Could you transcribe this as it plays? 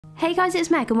Hey guys,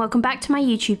 it's Meg and welcome back to my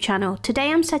YouTube channel.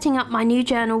 Today I'm setting up my new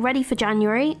journal ready for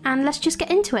January and let's just get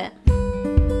into it.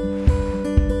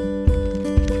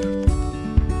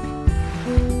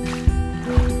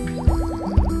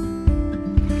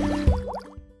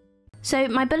 So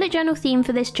my bullet journal theme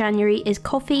for this January is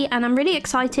coffee, and I'm really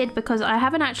excited because I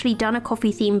haven't actually done a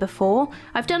coffee theme before.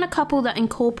 I've done a couple that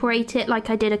incorporate it, like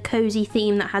I did a cozy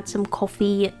theme that had some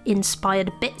coffee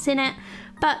inspired bits in it.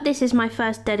 But this is my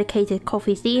first dedicated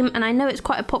coffee theme and I know it's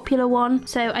quite a popular one,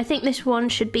 so I think this one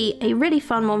should be a really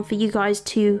fun one for you guys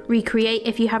to recreate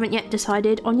if you haven't yet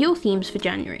decided on your themes for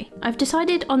January. I've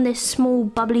decided on this small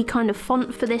bubbly kind of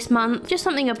font for this month, just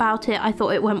something about it, I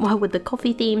thought it went well with the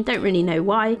coffee theme, don't really know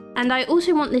why. And I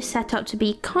also want this setup to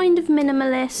be kind of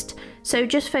minimalist, so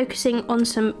just focusing on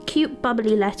some cute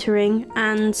bubbly lettering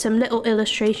and some little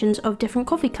illustrations of different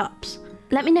coffee cups.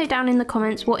 Let me know down in the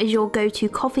comments what is your go-to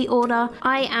coffee order.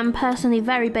 I am personally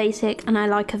very basic and I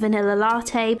like a vanilla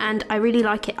latte, and I really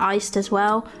like it iced as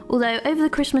well. Although over the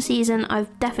Christmas season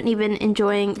I've definitely been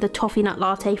enjoying the toffee nut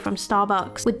latte from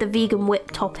Starbucks with the vegan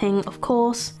whip topping, of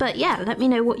course. But yeah, let me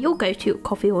know what your go-to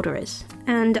coffee order is.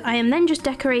 And I am then just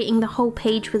decorating the whole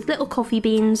page with little coffee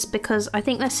beans because I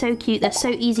think they're so cute, they're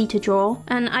so easy to draw,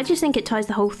 and I just think it ties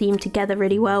the whole theme together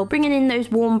really well, bringing in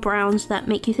those warm browns that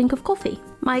make you think of coffee.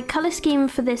 My colour scheme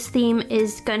for this theme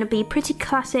is going to be pretty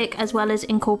classic, as well as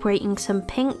incorporating some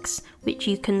pinks, which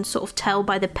you can sort of tell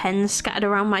by the pens scattered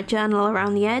around my journal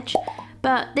around the edge.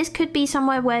 But this could be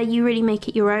somewhere where you really make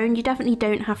it your own. You definitely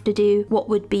don't have to do what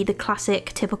would be the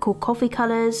classic typical coffee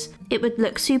colours. It would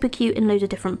look super cute in loads of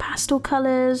different pastel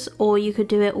colours, or you could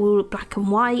do it all black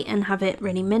and white and have it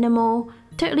really minimal.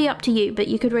 Totally up to you, but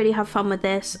you could really have fun with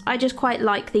this. I just quite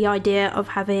like the idea of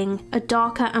having a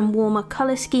darker and warmer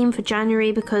colour scheme for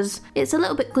January because it's a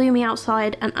little bit gloomy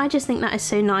outside, and I just think that is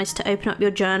so nice to open up your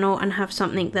journal and have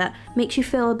something that makes you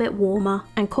feel a bit warmer,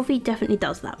 and coffee definitely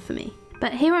does that for me.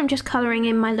 But here I'm just colouring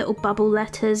in my little bubble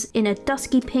letters in a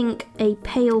dusky pink, a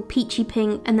pale peachy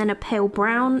pink, and then a pale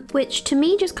brown, which to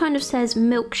me just kind of says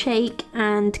milkshake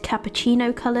and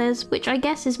cappuccino colours, which I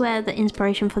guess is where the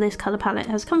inspiration for this colour palette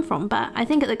has come from, but I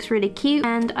think it looks really cute.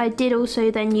 And I did also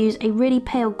then use a really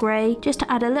pale grey just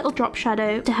to add a little drop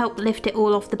shadow to help lift it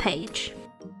all off the page.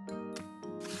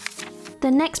 The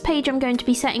next page I'm going to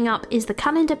be setting up is the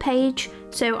calendar page.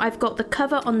 So I've got the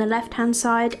cover on the left hand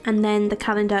side and then the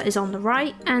calendar is on the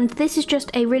right. And this is just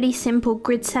a really simple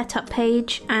grid setup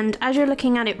page. And as you're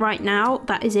looking at it right now,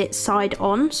 that is it side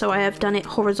on. So I have done it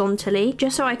horizontally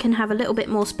just so I can have a little bit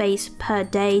more space per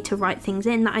day to write things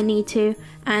in that I need to.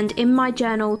 And in my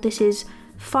journal, this is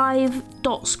 5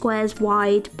 dot squares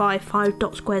wide by 5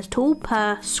 dot squares tall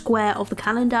per square of the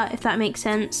calendar, if that makes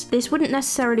sense. This wouldn't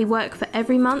necessarily work for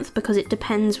every month because it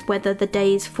depends whether the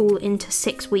days fall into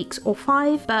 6 weeks or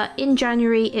 5, but in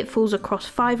January it falls across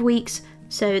 5 weeks,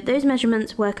 so those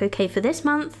measurements work okay for this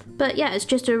month. But yeah, it's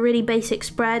just a really basic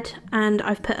spread, and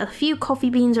I've put a few coffee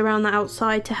beans around the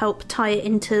outside to help tie it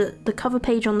into the cover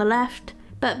page on the left.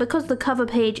 But because the cover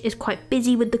page is quite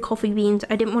busy with the coffee beans,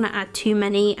 I didn't want to add too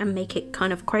many and make it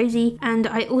kind of crazy. And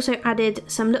I also added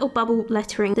some little bubble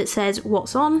lettering that says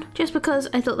what's on, just because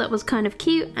I thought that was kind of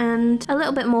cute and a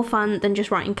little bit more fun than just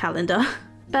writing calendar.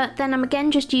 But then I'm again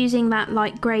just using that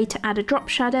light grey to add a drop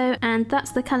shadow, and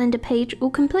that's the calendar page all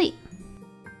complete.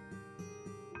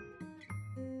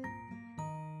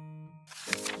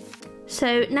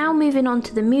 So now moving on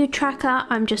to the mood tracker,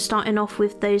 I'm just starting off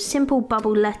with those simple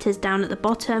bubble letters down at the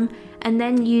bottom, and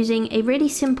then using a really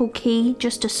simple key,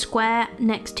 just a square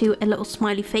next to a little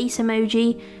smiley face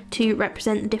emoji to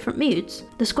represent the different moods.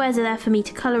 The squares are there for me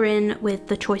to colour in with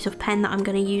the choice of pen that I'm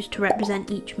going to use to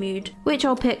represent each mood, which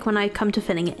I'll pick when I come to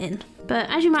filling it in. But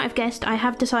as you might have guessed, I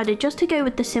have decided just to go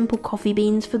with the simple coffee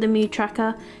beans for the mood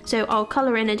tracker, so I'll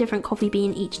colour in a different coffee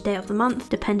bean each day of the month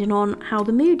depending on how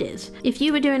the mood is. If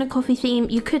you were doing a coffee theme,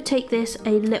 you could take this a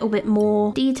little bit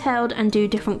more detailed and do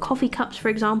different coffee cups, for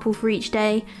example, for each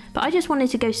day, but I just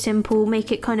wanted to go simple,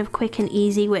 make it kind of quick and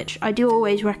easy, which I do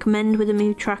always recommend with a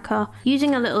mood tracker.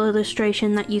 Using a little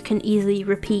illustration that you can easily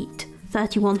repeat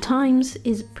 31 times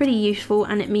is pretty useful,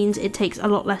 and it means it takes a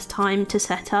lot less time to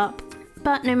set up.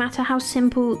 But no matter how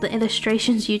simple the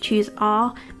illustrations you choose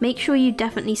are, make sure you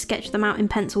definitely sketch them out in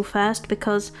pencil first,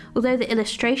 because although the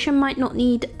illustration might not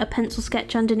need a pencil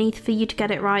sketch underneath for you to get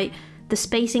it right, the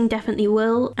spacing definitely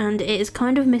will, and it is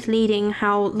kind of misleading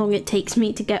how long it takes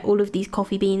me to get all of these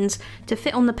coffee beans to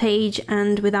fit on the page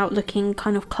and without looking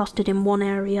kind of clustered in one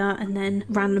area and then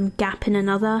random gap in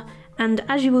another. And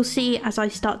as you will see as I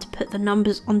start to put the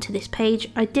numbers onto this page,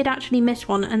 I did actually miss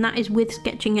one, and that is with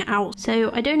sketching it out.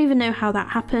 So I don't even know how that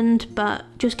happened, but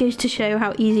just goes to show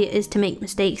how easy it is to make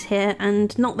mistakes here,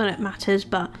 and not that it matters,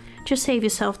 but just save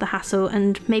yourself the hassle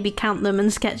and maybe count them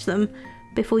and sketch them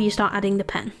before you start adding the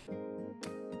pen.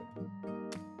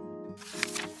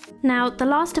 Now, the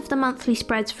last of the monthly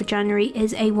spreads for January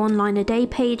is a 1 line a day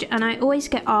page, and I always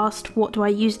get asked, what do I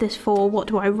use this for, what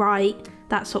do I write,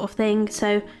 that sort of thing.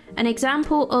 So an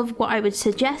example of what I would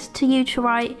suggest to you to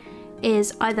write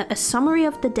is either a summary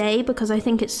of the day, because I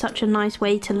think it's such a nice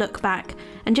way to look back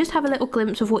and just have a little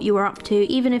glimpse of what you were up to,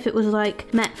 even if it was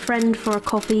like met friend for a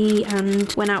coffee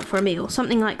and went out for a meal,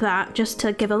 something like that, just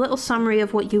to give a little summary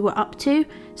of what you were up to.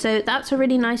 So that's a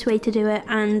really nice way to do it.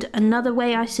 And another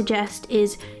way I suggest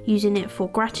is using it for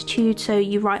gratitude. So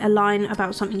you write a line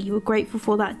about something you were grateful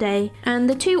for that day, and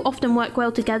the two often work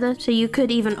well together, so you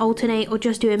could even alternate or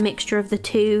just do a mixture of the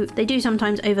two. They do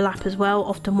sometimes overlap as well.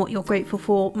 Often what you're grateful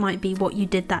for might be what you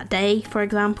did that day, for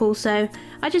example. So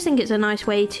I just think it's a nice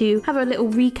way to have a little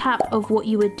recap of what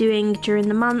you were doing during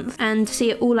the month and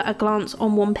see it all at a glance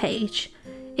on one page.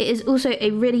 It is also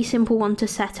a really simple one to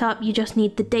set up. You just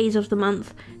need the days of the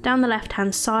month down the left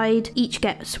hand side. Each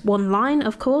gets 1 line,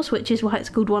 of course, which is why it's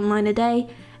called 1 line a day.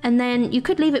 And then you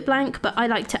could leave it blank, but I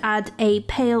like to add a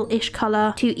pale-ish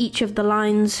colour to each of the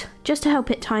lines just to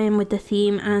help it tie in with the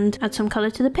theme and add some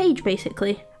colour to the page,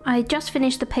 basically. I just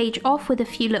finished the page off with a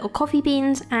few little coffee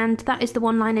beans, and that is the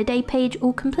 1 line a day page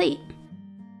all complete.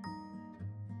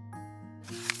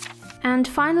 And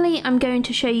finally, I'm going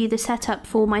to show you the setup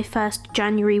for my first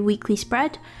January weekly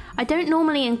spread. I don't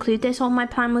normally include this on my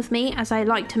plan with me, as I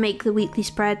like to make the weekly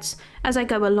spreads as I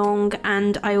go along,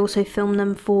 and I also film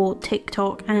them for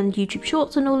TikTok and YouTube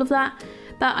Shorts and all of that.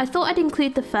 But I thought I'd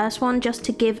include the first one just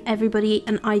to give everybody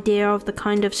an idea of the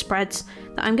kind of spreads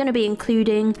that I'm going to be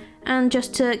including, and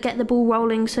just to get the ball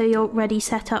rolling so you're ready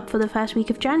set up for the first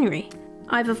week of January.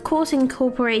 I've of course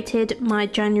incorporated my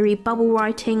January bubble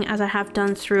writing as I have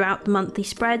done throughout the monthly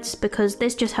spreads, because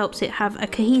this just helps it have a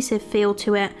cohesive feel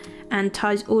to it and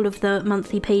ties all of the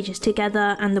monthly pages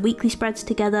together and the weekly spreads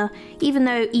together, even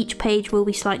though each page will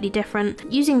be slightly different.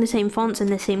 Using the same fonts and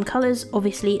the same colours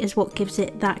obviously is what gives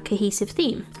it that cohesive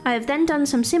theme. I have then done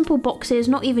some simple boxes,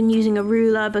 not even using a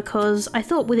ruler, because I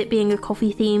thought with it being a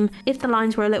coffee theme, if the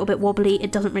lines were a little bit wobbly,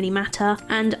 it doesn't really matter.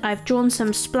 And I've drawn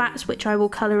some splats which I will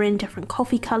colour in different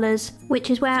coffee colours, which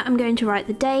is where I'm going to write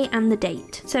the day and the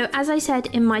date. So as I said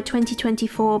in my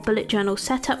 2024 bullet journal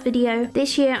setup video,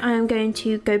 this year I am going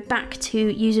to go back to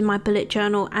using my bullet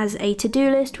journal as a to-do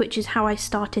list, which is how I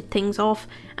started things off,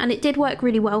 and it did work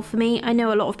really well for me. I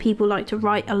know a lot of people like to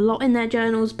write a lot in their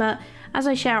journals, but as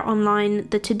I share online,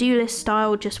 the to-do list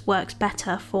style just works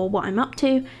better for what I'm up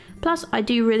to. Plus, I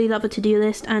do really love a to-do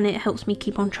list and it helps me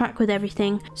keep on track with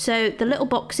everything. So the little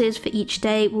boxes for each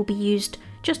day will be used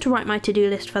just to write my to-do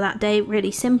list for that day,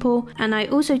 really simple. And I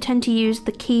also tend to use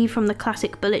the key from the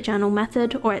classic bullet journal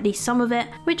method, or at least some of it,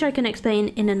 which I can explain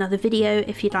in another video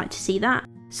if you'd like to see that.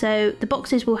 So the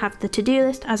boxes will have the to-do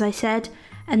list, as I said,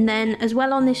 and then as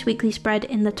well on this weekly spread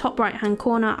in the top right hand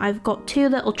corner I've got 2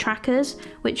 little trackers,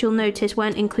 which you'll notice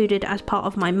weren't included as part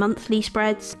of my monthly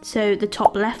spreads. So the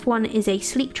top left one is a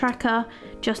sleep tracker,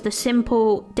 just the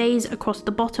simple days across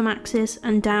the bottom axis,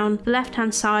 and down the left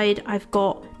hand side I've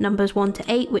got numbers 1 to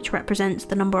 8, which represents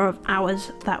the number of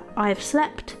hours that I've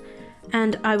slept.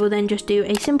 And I will then just do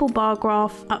a simple bar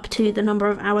graph up to the number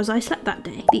of hours I slept that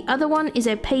day. The other one is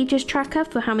a pages tracker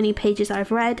for how many pages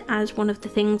I've read, as one of the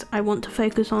things I want to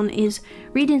focus on is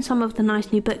reading some of the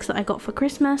nice new books that I got for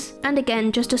Christmas. And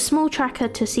again, just a small tracker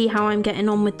to see how I'm getting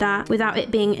on with that without it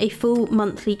being a full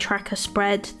monthly tracker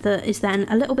spread that is then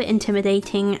a little bit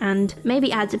intimidating and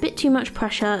maybe adds a bit too much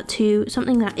pressure to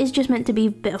something that is just meant to be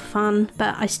a bit of fun,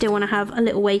 but I still want to have a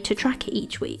little way to track it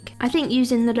each week. I think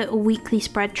using the little weekly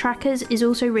spread trackers is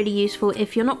also really useful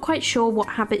if you're not quite sure what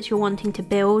habits you're wanting to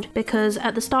build, because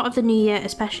at the start of the new year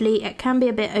especially, it can be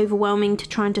a bit overwhelming to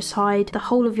try and decide the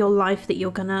whole of your life that you're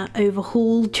gonna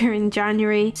overhaul during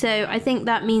January. So I think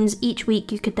that means each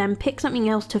week you could then pick something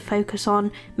else to focus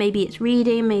on. Maybe it's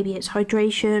reading, maybe it's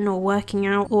hydration or working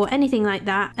out or anything like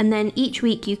that, and then each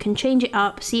week you can change it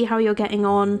up, see how you're getting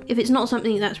on. If it's not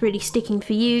something that's really sticking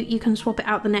for you, you can swap it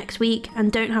out the next week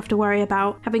and don't have to worry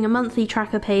about having a monthly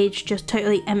tracker page just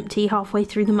totally empty halfway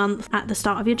through the month at the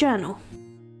start of your journal.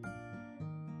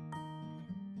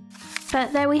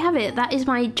 But there we have it, that is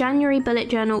my January bullet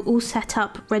journal all set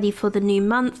up, ready for the new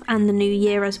month and the new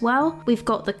year as well. We've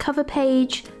got the cover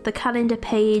page, the calendar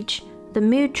page, the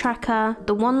mood tracker,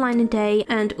 the one line a day,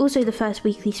 and also the first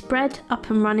weekly spread up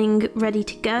and running, ready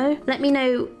to go. Let me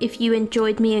know if you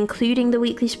enjoyed me including the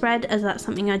weekly spread, as that's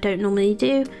something I don't normally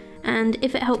do. And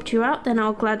if it helped you out, then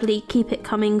I'll gladly keep it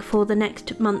coming for the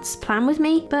next month's plan with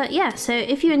me. But yeah, so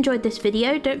if you enjoyed this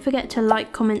video, don't forget to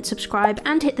like, comment, subscribe,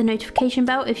 and hit the notification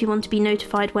bell if you want to be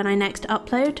notified when I next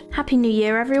upload. Happy New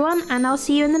Year everyone, and I'll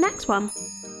see you in the next one.